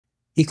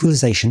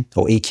Equalization,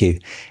 or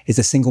EQ, is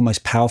the single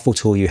most powerful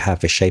tool you have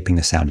for shaping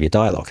the sound of your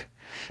dialogue.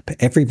 But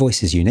every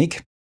voice is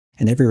unique,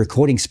 and every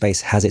recording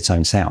space has its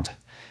own sound.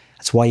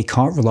 That's why you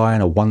can't rely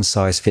on a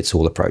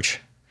one-size-fits-all approach.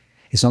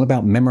 It's not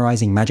about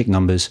memorizing magic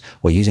numbers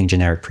or using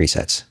generic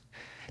presets.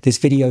 This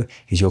video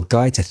is your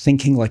guide to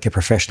thinking like a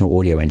professional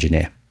audio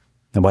engineer.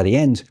 And by the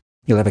end,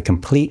 you'll have a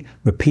complete,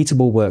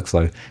 repeatable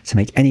workflow to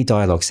make any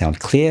dialogue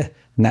sound clear,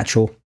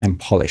 natural, and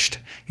polished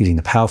using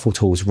the powerful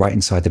tools right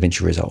inside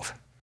DaVinci Resolve.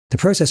 The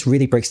process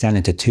really breaks down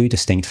into two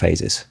distinct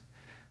phases.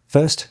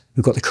 First,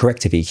 we've got the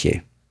corrective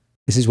EQ.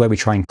 This is where we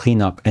try and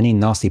clean up any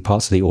nasty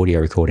parts of the audio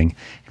recording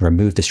and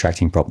remove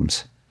distracting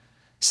problems.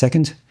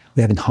 Second,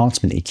 we have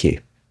enhancement EQ.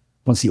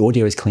 Once the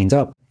audio is cleaned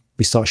up,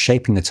 we start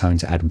shaping the tone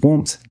to add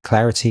warmth,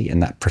 clarity,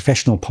 and that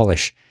professional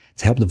polish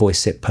to help the voice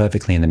sit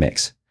perfectly in the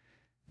mix.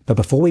 But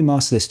before we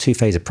master this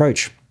two-phase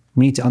approach,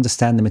 we need to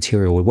understand the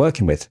material we're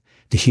working with,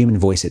 the human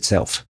voice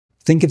itself.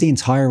 Think of the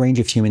entire range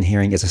of human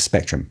hearing as a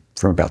spectrum,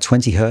 from about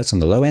 20 Hz on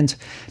the low end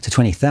to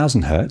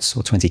 20,000 Hz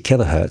or 20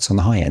 kHz on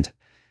the high end.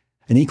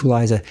 An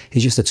equalizer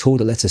is just a tool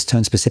that lets us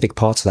turn specific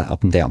parts of that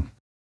up and down.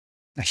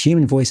 A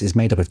human voice is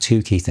made up of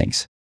two key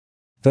things.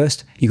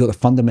 First, you've got the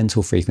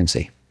fundamental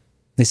frequency.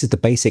 This is the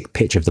basic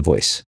pitch of the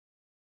voice.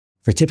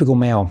 For a typical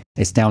male,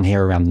 it's down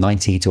here around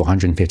 90 to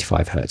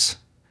 155 Hz.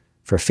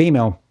 For a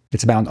female,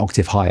 it's about an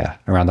octave higher,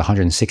 around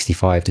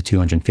 165 to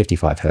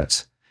 255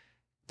 Hz.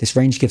 This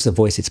range gives the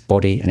voice its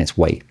body and its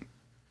weight.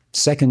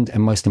 Second,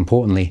 and most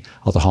importantly,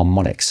 are the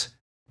harmonics.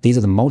 These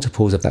are the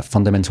multiples of that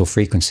fundamental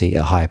frequency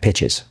at higher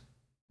pitches.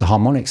 The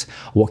harmonics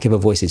are what give a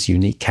voice its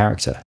unique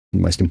character,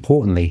 and most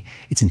importantly,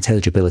 its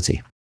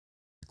intelligibility,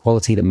 the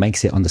quality that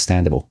makes it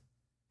understandable.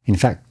 In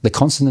fact, the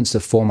consonants that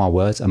form our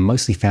words are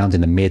mostly found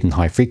in the mid and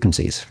high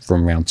frequencies,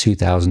 from around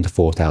 2000 to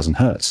 4000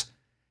 Hz.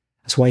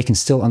 That's why you can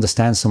still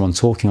understand someone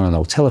talking on an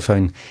old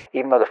telephone,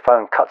 even though the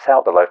phone cuts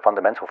out the low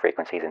fundamental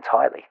frequencies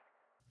entirely.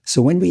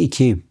 So when we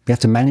EQ, we have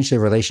to manage the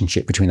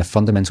relationship between the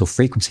fundamental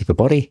frequency for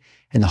body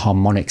and the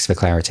harmonics for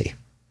clarity.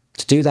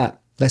 To do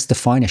that, let's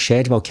define a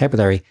shared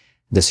vocabulary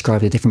and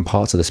describe the different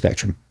parts of the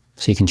spectrum,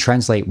 so you can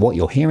translate what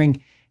you're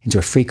hearing into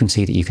a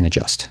frequency that you can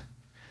adjust.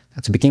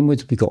 Now, to begin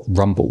with, we've got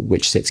rumble,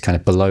 which sits kind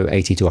of below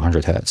 80 to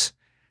 100 Hz.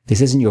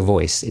 This isn't your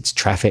voice, it's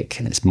traffic,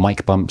 and it's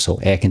mic bumps or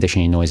air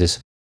conditioning noises.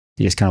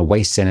 It just kind of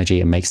wastes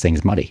energy and makes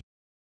things muddy.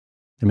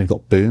 Then we've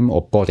got boom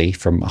or body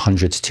from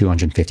 100 to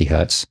 250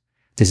 Hz.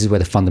 This is where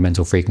the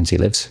fundamental frequency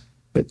lives,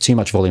 but too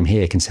much volume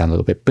here can sound a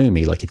little bit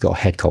boomy, like you've got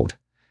a head cold.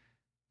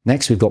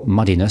 Next, we've got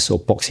muddiness or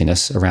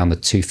boxiness around the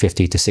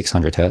 250 to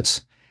 600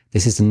 Hz.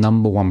 This is the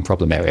number one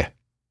problem area.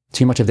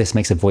 Too much of this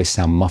makes a voice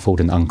sound muffled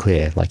and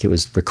unclear, like it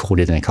was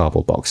recorded in a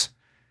cardboard box.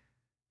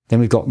 Then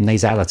we've got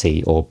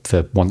nasality, or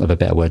for want of a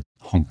better word,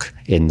 honk,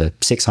 in the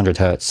 600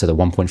 Hz to the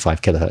 1.5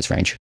 kHz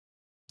range.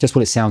 Just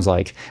what it sounds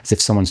like, as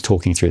if someone's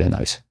talking through their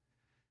nose.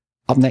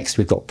 Up next,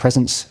 we've got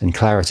presence and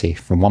clarity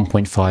from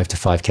 1.5 to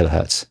 5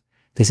 kHz.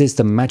 This is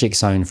the magic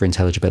zone for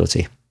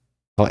intelligibility.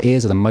 Our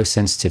ears are the most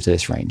sensitive to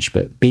this range,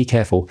 but be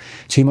careful,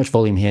 too much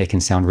volume here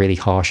can sound really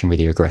harsh and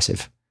really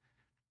aggressive.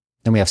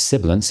 Then we have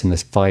sibilance in the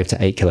 5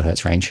 to 8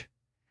 kHz range.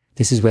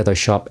 This is where those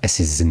sharp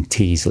S's and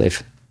T's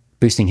live.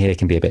 Boosting here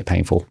can be a bit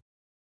painful.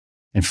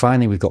 And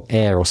finally, we've got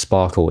air or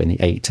sparkle in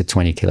the 8 to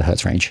 20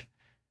 kHz range.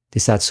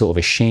 This adds sort of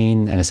a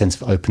sheen and a sense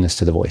of openness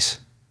to the voice.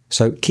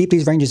 So keep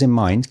these ranges in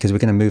mind, because we're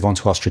going to move on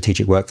to our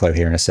strategic workflow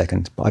here in a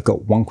second, but I've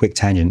got one quick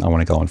tangent I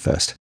want to go on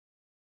first.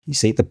 You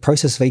see, the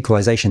process of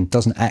equalization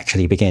doesn't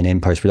actually begin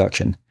in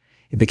post-production.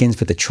 It begins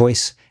with the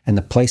choice and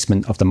the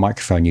placement of the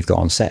microphone you've got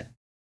on set.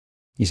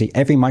 You see,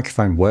 every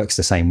microphone works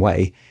the same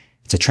way.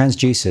 It's a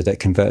transducer that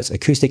converts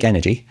acoustic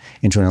energy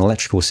into an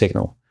electrical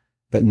signal,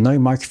 but no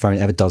microphone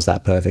ever does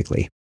that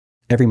perfectly.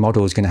 Every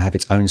model is going to have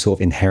its own sort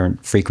of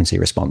inherent frequency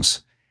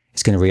response.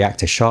 It's going to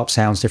react to sharp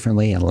sounds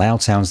differently and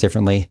loud sounds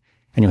differently,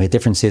 and you'll hear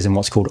differences in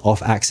what's called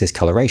off-axis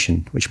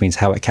coloration, which means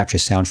how it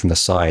captures sound from the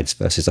sides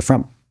versus the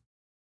front.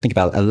 Think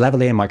about a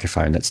lavalier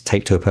microphone that's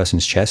taped to a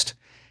person's chest.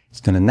 It's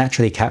going to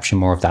naturally capture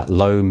more of that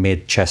low,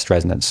 mid-chest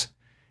resonance.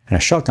 And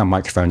a shotgun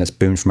microphone that's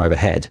boomed from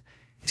overhead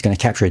is going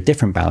to capture a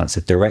different balance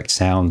of direct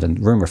sound and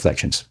room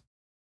reflections.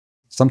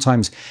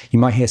 Sometimes you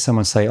might hear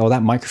someone say, oh,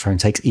 that microphone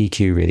takes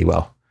EQ really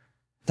well.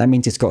 That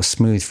means it's got a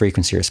smooth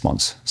frequency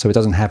response, so it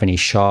doesn't have any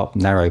sharp,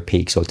 narrow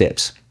peaks or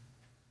dips.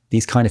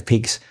 These kind of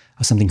peaks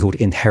are something called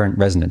inherent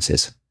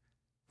resonances.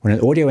 When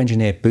an audio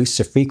engineer boosts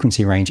a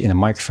frequency range in a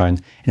microphone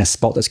in a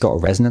spot that's got a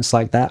resonance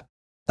like that,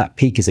 that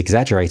peak is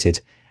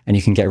exaggerated and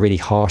you can get really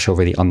harsh or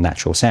really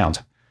unnatural sound.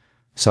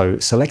 So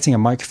selecting a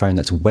microphone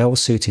that's well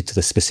suited to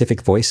the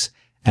specific voice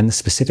and the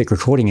specific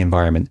recording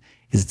environment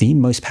is the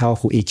most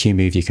powerful EQ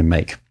move you can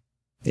make.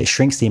 It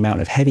shrinks the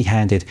amount of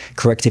heavy-handed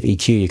corrective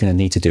EQ you're going to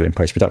need to do in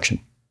post-production.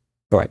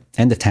 All right,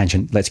 end of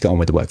tangent, let's get on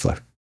with the workflow.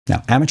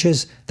 Now,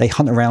 amateurs, they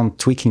hunt around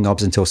tweaking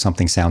knobs until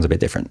something sounds a bit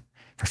different.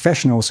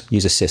 Professionals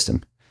use a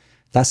system.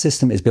 That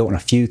system is built on a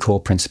few core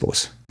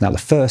principles. Now, the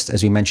first,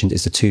 as we mentioned,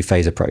 is the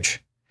two-phase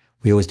approach.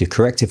 We always do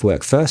corrective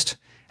work first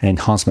and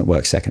enhancement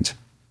work second.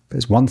 But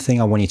there's one thing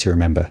I want you to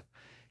remember.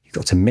 You've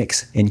got to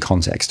mix in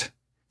context.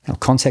 Now,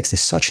 context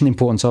is such an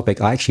important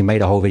topic, I actually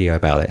made a whole video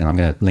about it, and I'm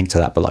going to link to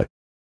that below.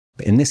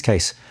 But in this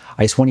case,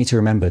 I just want you to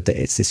remember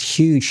that it's this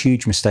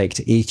huge mistake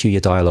to EQ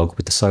your dialogue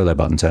with the solo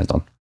button turned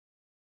on.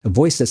 A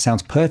voice that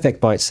sounds perfect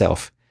by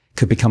itself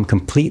could become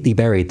completely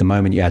buried the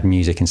moment you add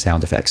music and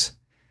sound effects.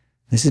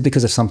 This is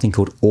because of something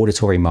called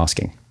auditory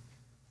masking.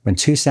 When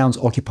two sounds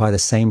occupy the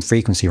same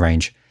frequency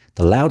range,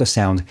 the louder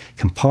sound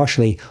can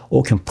partially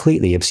or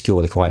completely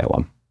obscure the quieter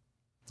one.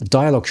 A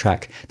dialogue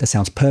track that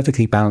sounds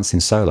perfectly balanced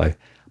in solo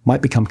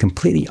might become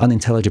completely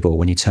unintelligible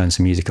when you turn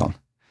some music on.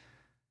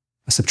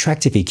 A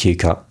subtractive EQ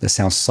cut that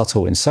sounds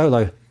subtle in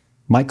solo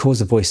might cause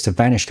the voice to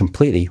vanish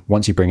completely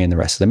once you bring in the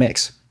rest of the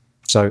mix.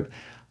 So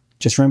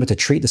just remember to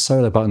treat the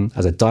solo button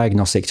as a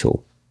diagnostic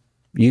tool.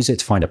 Use it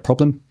to find a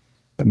problem,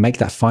 but make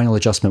that final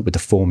adjustment with the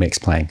full mix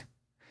playing.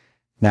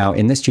 Now,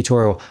 in this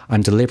tutorial,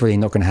 I'm deliberately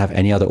not going to have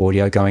any other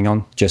audio going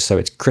on, just so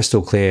it's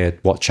crystal clear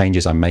what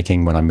changes I'm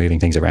making when I'm moving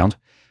things around.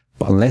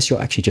 But unless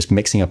you're actually just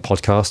mixing a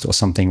podcast or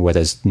something where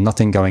there's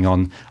nothing going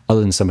on other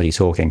than somebody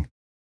talking,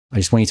 I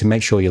just want you to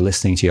make sure you're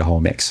listening to your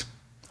whole mix.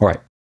 All right,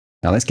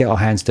 now let's get our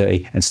hands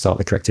dirty and start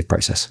the corrective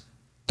process.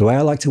 The way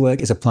I like to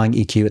work is applying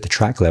EQ at the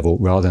track level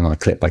rather than on a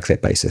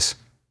clip-by-clip basis.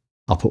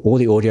 I'll put all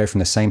the audio from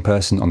the same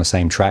person on the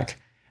same track,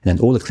 and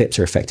then all the clips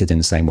are affected in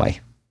the same way.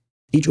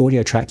 Each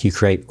audio track you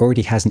create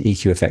already has an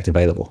EQ effect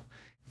available.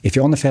 If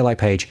you're on the Fairlight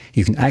page,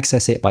 you can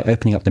access it by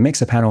opening up the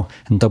mixer panel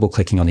and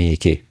double-clicking on the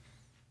EQ.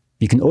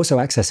 You can also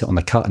access it on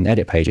the cut and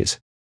edit pages.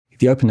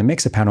 If you open the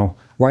mixer panel,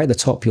 right at the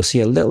top you'll see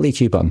a little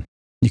EQ button.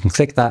 You can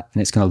click that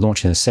and it's going to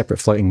launch in a separate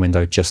floating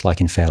window just like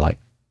in Fairlight.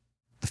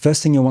 The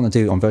first thing you'll want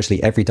to do on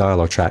virtually every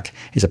dialogue track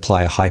is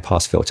apply a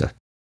high-pass filter.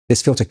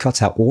 This filter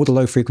cuts out all the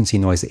low-frequency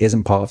noise that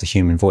isn't part of the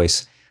human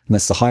voice and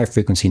lets the higher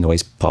frequency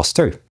noise pass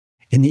through.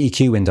 In the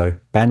EQ window,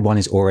 band 1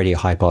 is already a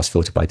high-pass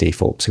filter by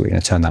default, so we're going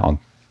to turn that on.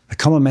 A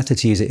common method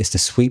to use it is to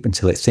sweep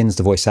until it thins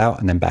the voice out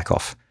and then back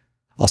off.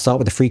 I'll start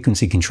with the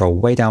frequency control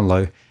way down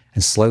low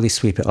and slowly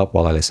sweep it up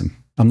while I listen.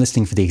 I'm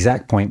listening for the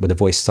exact point where the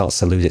voice starts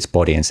to lose its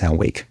body and sound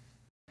weak.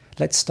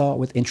 Let's start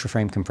with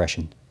intra-frame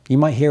compression. You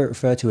might hear it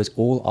referred to as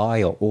all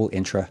I or all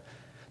intra.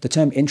 The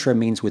term intra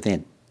means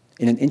within.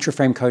 In an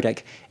intra-frame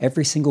codec,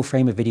 every single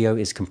frame of video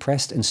is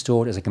compressed and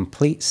stored as a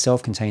complete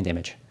self-contained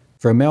image.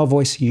 For a male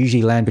voice, you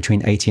usually land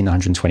between 80 and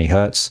 120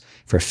 Hz.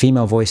 For a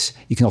female voice,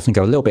 you can often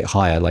go a little bit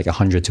higher, like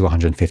 100 to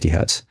 150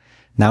 Hz.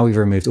 Now we've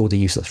removed all the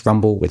useless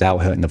rumble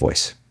without hurting the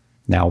voice.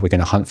 Now we're going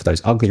to hunt for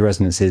those ugly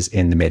resonances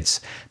in the mids,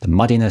 the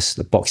muddiness,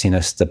 the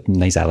boxiness, the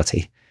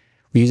nasality.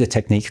 We use a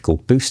technique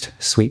called boost,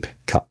 sweep,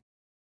 cut.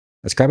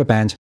 Let's grab a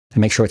band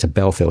and make sure it's a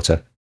bell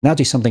filter. Now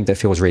do something that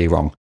feels really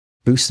wrong.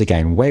 Boost the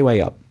gain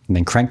way up, and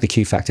then crank the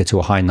Q factor to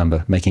a high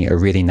number, making it a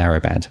really narrow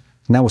band.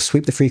 Now we'll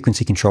sweep the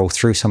frequency control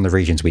through some of the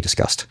regions we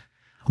discussed.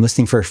 I'm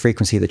listening for a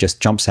frequency that just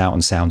jumps out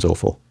and sounds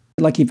awful.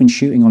 Like you've been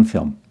shooting on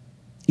film.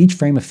 Each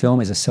frame of film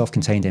is a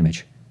self-contained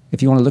image.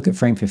 If you want to look at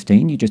frame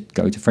 15, you just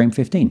go to frame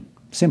 15.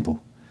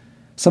 Simple.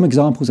 Some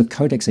examples of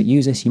codecs that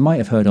use this you might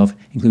have heard of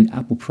include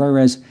Apple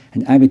ProRes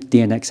and Avid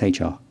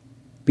DNxHR.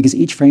 Because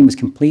each frame is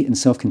complete and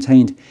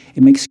self-contained,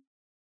 it makes...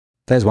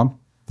 There's one.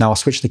 Now I'll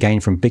switch the gain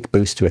from big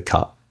boost to a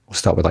cut. We'll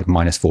start with like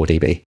 -4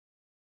 dB.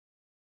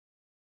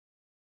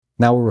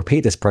 Now we'll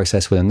repeat this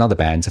process with another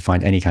band to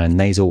find any kind of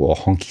nasal or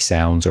honky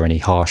sounds or any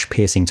harsh,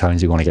 piercing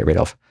tones we want to get rid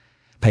of.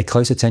 Pay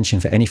close attention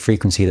for any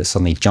frequency that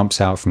suddenly jumps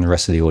out from the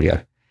rest of the audio.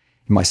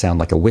 It might sound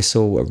like a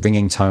whistle, a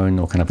ringing tone,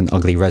 or kind of an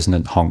ugly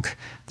resonant honk.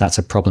 That's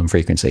a problem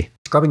frequency.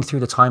 Scrubbing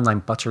through the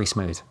timeline buttery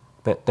smooth,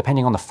 but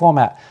depending on the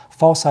format,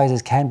 file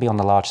sizes can be on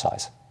the large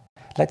size.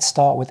 Let's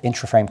start with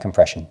intra-frame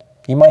compression.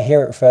 You might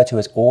hear it referred to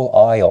as all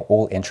I or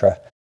all intra.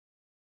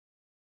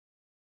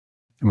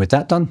 And with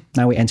that done,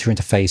 now we enter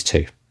into phase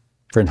 2.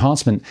 For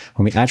enhancement,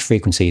 when we add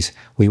frequencies,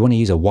 we want to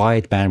use a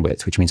wide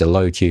bandwidth, which means a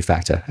low Q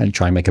factor, and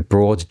try and make a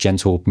broad,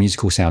 gentle,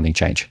 musical sounding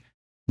change.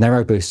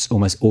 Narrow boosts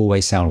almost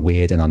always sound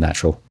weird and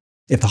unnatural.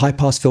 If the high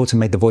pass filter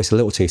made the voice a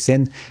little too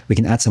thin, we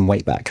can add some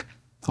weight back.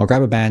 I'll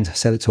grab a band,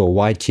 set it to a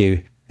wide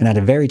Q, and add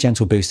a very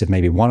gentle boost of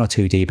maybe 1 or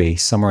 2 dB,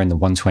 somewhere in the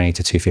 120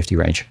 to 250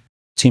 range.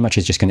 Too much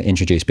is just going to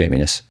introduce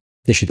boominess.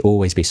 This should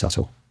always be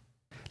subtle.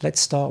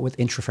 Let's start with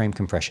intra-frame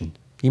compression.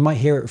 You might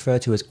hear it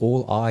referred to as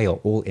all I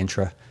or all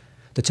intra.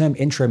 The term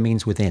intra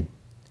means within.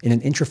 In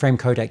an intra-frame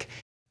codec,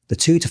 the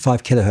 2 to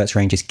 5 kHz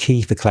range is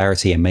key for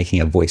clarity and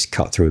making a voice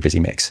cut through a busy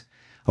mix.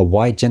 A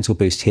wide, gentle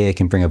boost here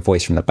can bring a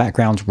voice from the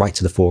background right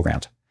to the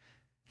foreground.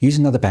 Use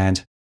another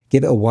band,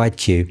 give it a wide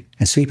Q,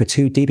 and sweep a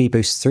 2 dB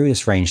boost through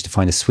this range to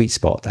find a sweet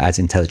spot that adds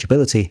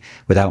intelligibility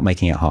without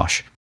making it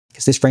harsh.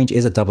 Because this range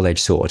is a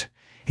double-edged sword.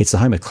 It's the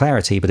home of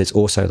clarity, but it's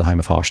also the home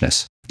of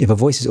harshness. If a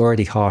voice is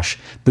already harsh,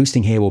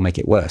 boosting here will make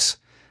it worse.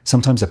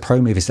 Sometimes the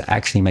pro move is to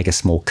actually make a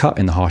small cut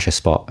in the harsher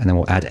spot, and then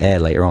we'll add air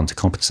later on to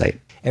compensate.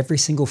 Every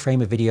single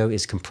frame of video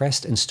is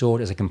compressed and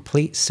stored as a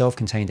complete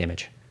self-contained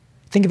image.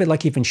 Think of it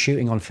like you've been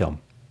shooting on film.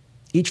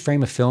 Each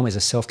frame of film is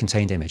a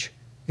self-contained image.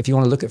 If you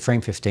want to look at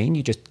frame 15,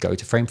 you just go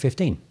to frame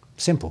 15.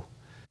 Simple.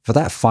 For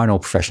that final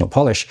professional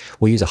polish,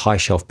 we'll use a high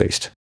shelf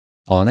boost.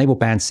 I'll enable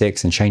band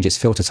 6 and change its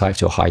filter type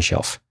to a high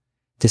shelf.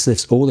 This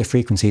lifts all the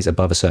frequencies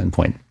above a certain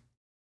point.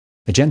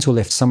 A gentle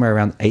lift somewhere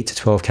around 8 to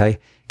 12K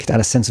could add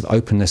a sense of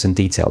openness and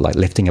detail, like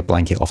lifting a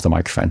blanket off the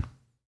microphone.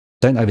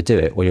 Don't overdo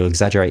it, or you'll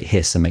exaggerate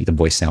hiss and make the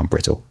voice sound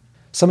brittle.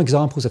 Some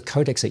examples of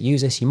codecs that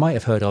use this you might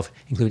have heard of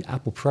include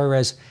Apple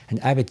ProRes and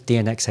Avid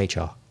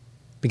DNxHR.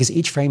 Because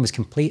each frame is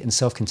complete and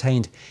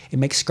self-contained, it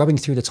makes scrubbing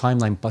through the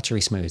timeline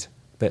buttery smooth.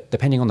 But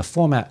depending on the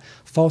format,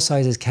 file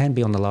sizes can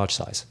be on the large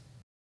size.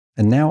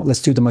 And now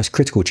let's do the most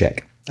critical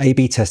check,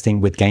 A/B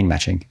testing with gain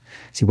matching.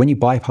 See, when you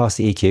bypass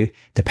the EQ,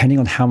 depending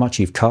on how much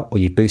you've cut or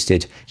you've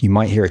boosted, you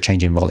might hear a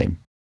change in volume.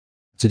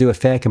 To do a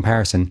fair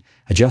comparison,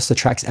 adjust the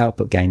track's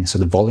output gain so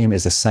the volume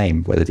is the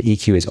same whether the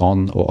EQ is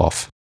on or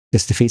off.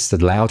 This defeats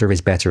the louder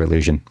is better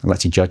illusion and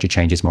lets you judge your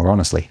changes more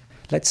honestly.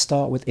 Let's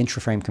start with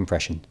intraframe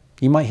compression.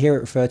 You might hear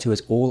it referred to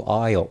as all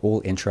I or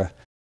all intra.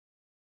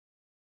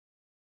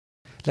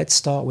 Let's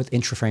start with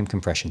intraframe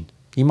compression.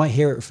 You might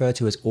hear it referred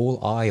to as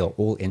all I or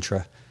all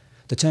intra.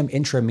 The term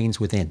intra means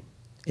within.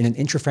 In an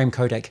intraframe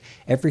codec,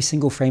 every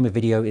single frame of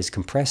video is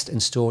compressed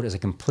and stored as a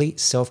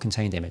complete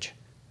self-contained image.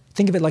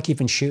 Think of it like you've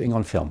been shooting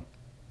on film.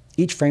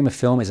 Each frame of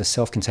film is a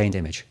self-contained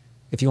image.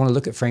 If you want to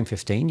look at frame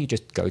 15, you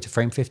just go to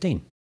frame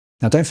 15.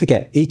 Now don't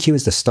forget, EQ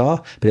is the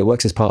star, but it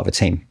works as part of a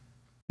team.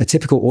 A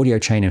typical audio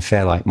chain in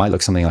Fairlight might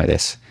look something like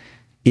this.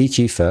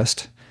 EQ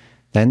first,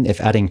 then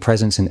if adding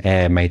presence and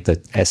air made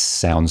the S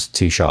sounds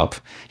too sharp,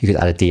 you could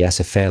add a DS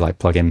or Fairlight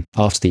plugin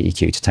after the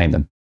EQ to tame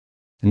them.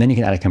 And then you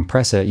can add a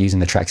compressor using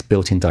the track's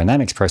built-in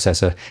dynamics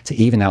processor to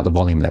even out the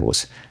volume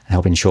levels and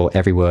help ensure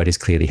every word is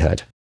clearly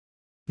heard.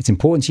 It's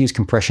important to use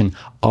compression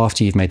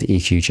after you've made the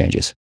EQ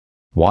changes.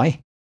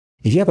 Why?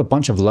 If you have a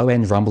bunch of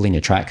low-end rumble in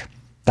your track,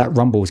 that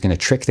rumble is going to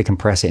trick the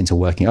compressor into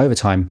working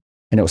overtime,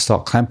 and it will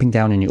start clamping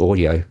down on your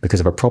audio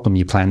because of a problem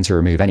you plan to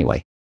remove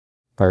anyway.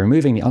 By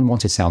removing the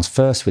unwanted sounds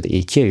first with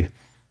the EQ,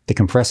 the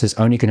compressor is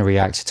only going to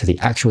react to the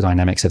actual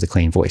dynamics of the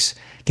clean voice,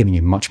 giving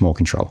you much more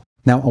control.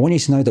 Now, I want you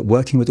to know that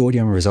working with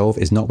Audio and Resolve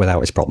is not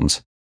without its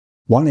problems.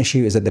 One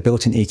issue is that the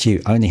built-in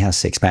EQ only has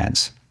 6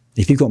 bands.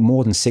 If you've got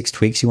more than 6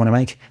 tweaks you want to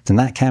make, then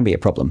that can be a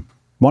problem.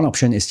 One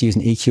option is to use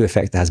an EQ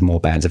effect that has more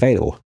bands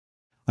available.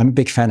 I'm a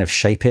big fan of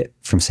Shape It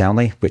from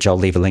Soundly, which I'll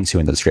leave a link to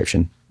in the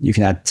description. You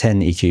can add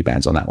 10 EQ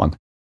bands on that one.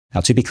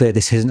 Now, to be clear,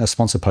 this isn't a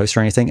sponsored post or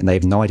anything, and they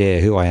have no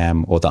idea who I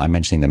am or that I'm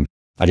mentioning them.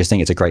 I just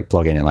think it's a great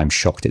plugin and I'm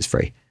shocked it's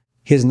free.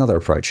 Here's another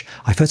approach.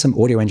 I've heard some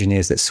audio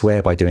engineers that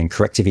swear by doing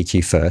corrective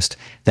EQ first,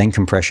 then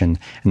compression,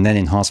 and then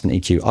enhancement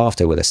EQ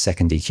after with a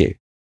second EQ.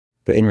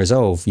 But in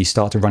Resolve, you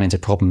start to run into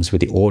problems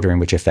with the order in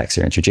which effects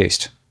are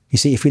introduced. You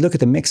see, if we look at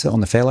the mixer on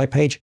the Fairlight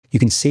page, you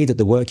can see that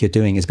the work you're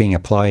doing is being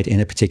applied in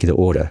a particular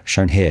order,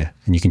 shown here,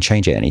 and you can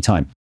change it any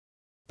time.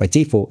 By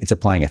default, it's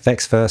applying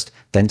effects first,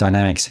 then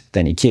dynamics,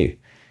 then EQ.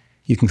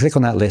 You can click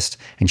on that list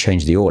and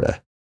change the order.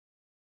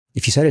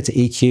 If you set it to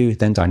EQ,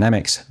 then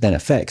dynamics, then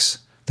effects,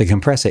 the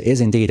compressor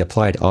is indeed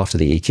applied after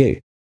the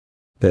EQ.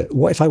 But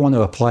what if I want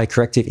to apply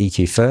corrective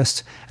EQ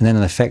first, and then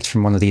an effect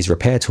from one of these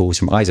repair tools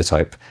from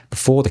Isotope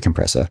before the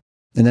compressor,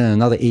 and then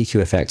another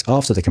EQ effect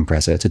after the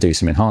compressor to do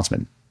some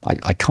enhancement?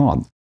 I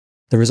can't.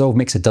 The Resolve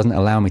mixer doesn't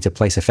allow me to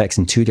place effects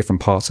in 2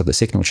 different parts of the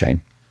signal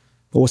chain.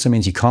 It also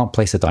means you can't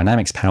place the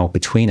dynamics panel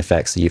between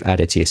effects that you've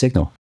added to your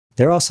signal.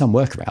 There are some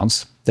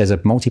workarounds. There's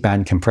a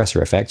multi-band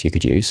compressor effect you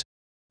could use,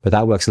 but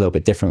that works a little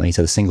bit differently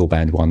to the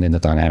single-band one in the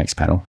dynamics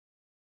panel.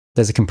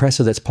 There's a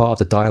compressor that's part of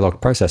the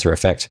dialogue processor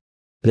effect,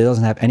 but it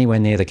doesn't have anywhere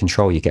near the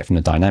control you get from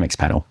the dynamics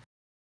panel.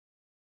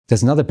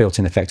 There's another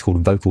built-in effect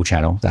called vocal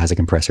channel that has a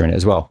compressor in it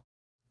as well.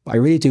 But I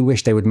really do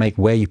wish they would make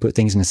where you put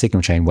things in the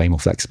signal chain way more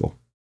flexible.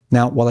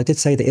 Now, while I did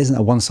say there isn't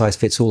a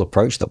one-size-fits-all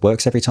approach that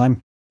works every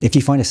time, if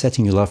you find a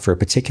setting you love for a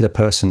particular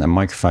person and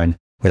microphone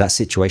where that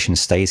situation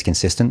stays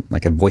consistent,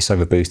 like a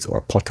voiceover booth or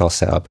a podcast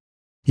setup,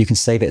 you can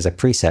save it as a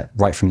preset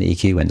right from the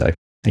EQ window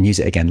and use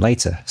it again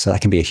later, so that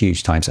can be a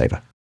huge time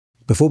saver.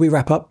 Before we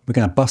wrap up, we're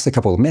going to bust a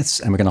couple of myths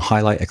and we're going to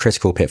highlight a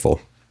critical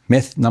pitfall.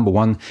 Myth number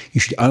 1, you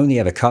should only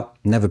ever cut,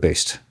 never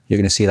boost. You're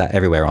going to see that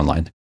everywhere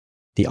online.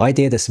 The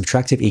idea that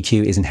subtractive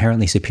EQ is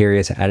inherently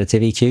superior to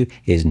additive EQ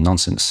is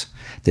nonsense.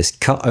 This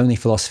cut-only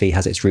philosophy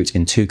has its roots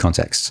in 2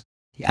 contexts.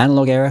 The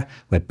analog era,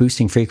 where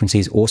boosting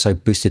frequencies also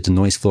boosted the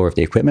noise floor of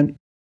the equipment,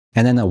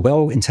 and then a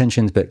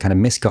well-intentioned but kind of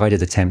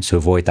misguided attempt to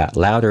avoid that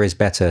louder is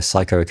better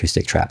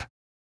psychoacoustic trap.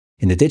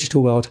 In the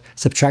digital world,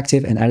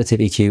 subtractive and additive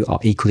EQ are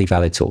equally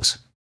valid tools.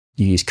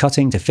 You use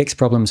cutting to fix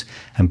problems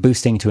and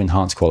boosting to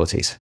enhance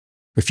qualities.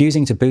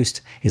 Refusing to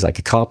boost is like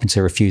a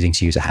carpenter refusing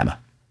to use a hammer.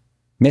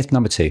 Myth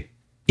number 2,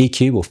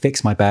 EQ will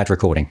fix my bad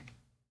recording.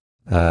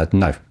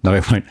 No,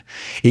 it won't.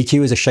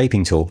 EQ is a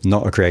shaping tool,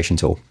 not a creation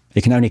tool.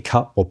 It can only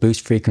cut or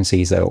boost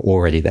frequencies that are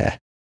already there.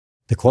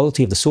 The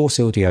quality of the source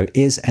audio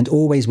is and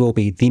always will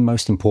be the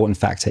most important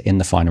factor in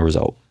the final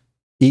result.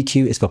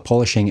 EQ is for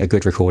polishing a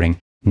good recording,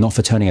 not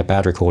for turning a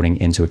bad recording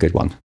into a good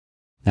one.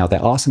 Now,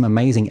 there are some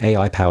amazing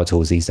AI power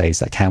tools these days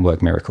that can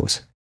work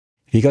miracles.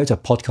 If you go to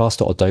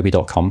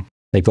podcast.adobe.com,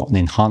 they've got an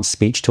enhanced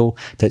speech tool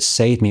that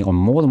saved me on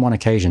more than one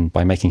occasion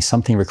by making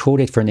something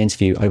recorded for an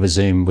interview over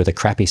Zoom with a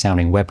crappy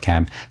sounding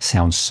webcam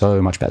sound so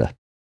much better.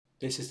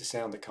 This is the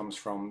sound that comes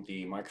from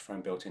the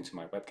microphone built into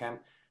my webcam,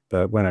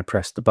 but when I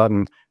press the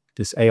button,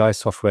 This AI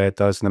software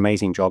does an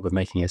amazing job of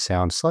making it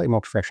sound slightly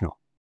more professional.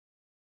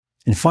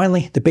 And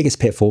finally, the biggest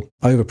pitfall,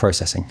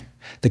 overprocessing.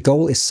 The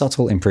goal is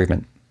subtle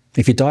improvement.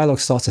 If your dialogue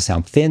starts to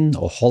sound thin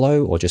or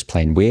hollow or just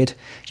plain weird,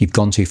 you've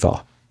gone too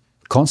far.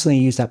 Constantly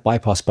use that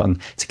bypass button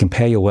to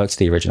compare your work to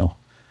the original.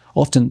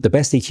 Often, the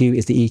best EQ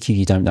is the EQ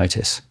you don't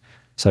notice.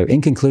 So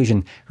in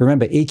conclusion,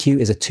 remember EQ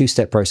is a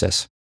two-step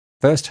process.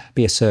 First,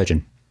 be a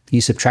surgeon.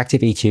 Use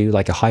subtractive EQ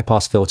like a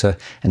high-pass filter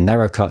and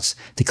narrow cuts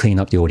to clean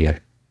up the audio.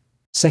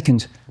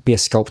 Second, be a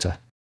sculptor.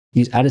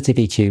 Use additive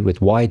EQ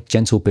with wide,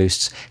 gentle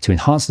boosts to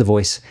enhance the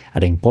voice,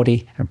 adding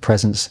body and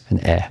presence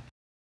and air.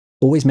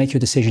 Always make your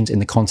decisions in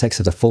the context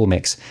of the full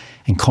mix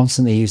and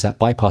constantly use that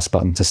bypass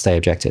button to stay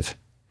objective.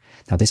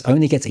 Now, this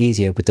only gets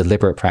easier with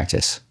deliberate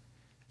practice.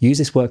 Use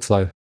this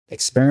workflow,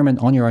 experiment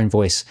on your own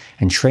voice,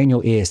 and train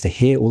your ears to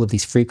hear all of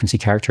these frequency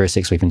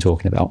characteristics we've been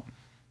talking about.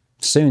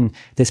 Soon,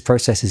 this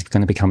process is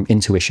going to become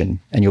intuition,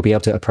 and you'll be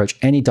able to approach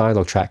any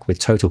dialogue track with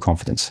total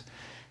confidence.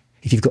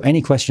 If you've got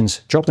any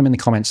questions, drop them in the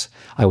comments.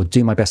 I will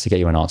do my best to get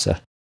you an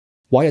answer.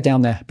 While you're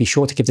down there, be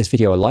sure to give this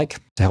video a like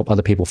to help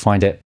other people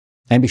find it,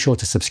 and be sure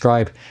to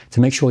subscribe to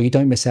make sure you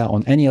don't miss out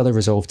on any other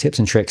Resolve tips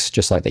and tricks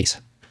just like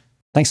these.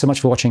 Thanks so much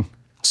for watching.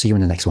 I'll see you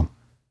in the next one.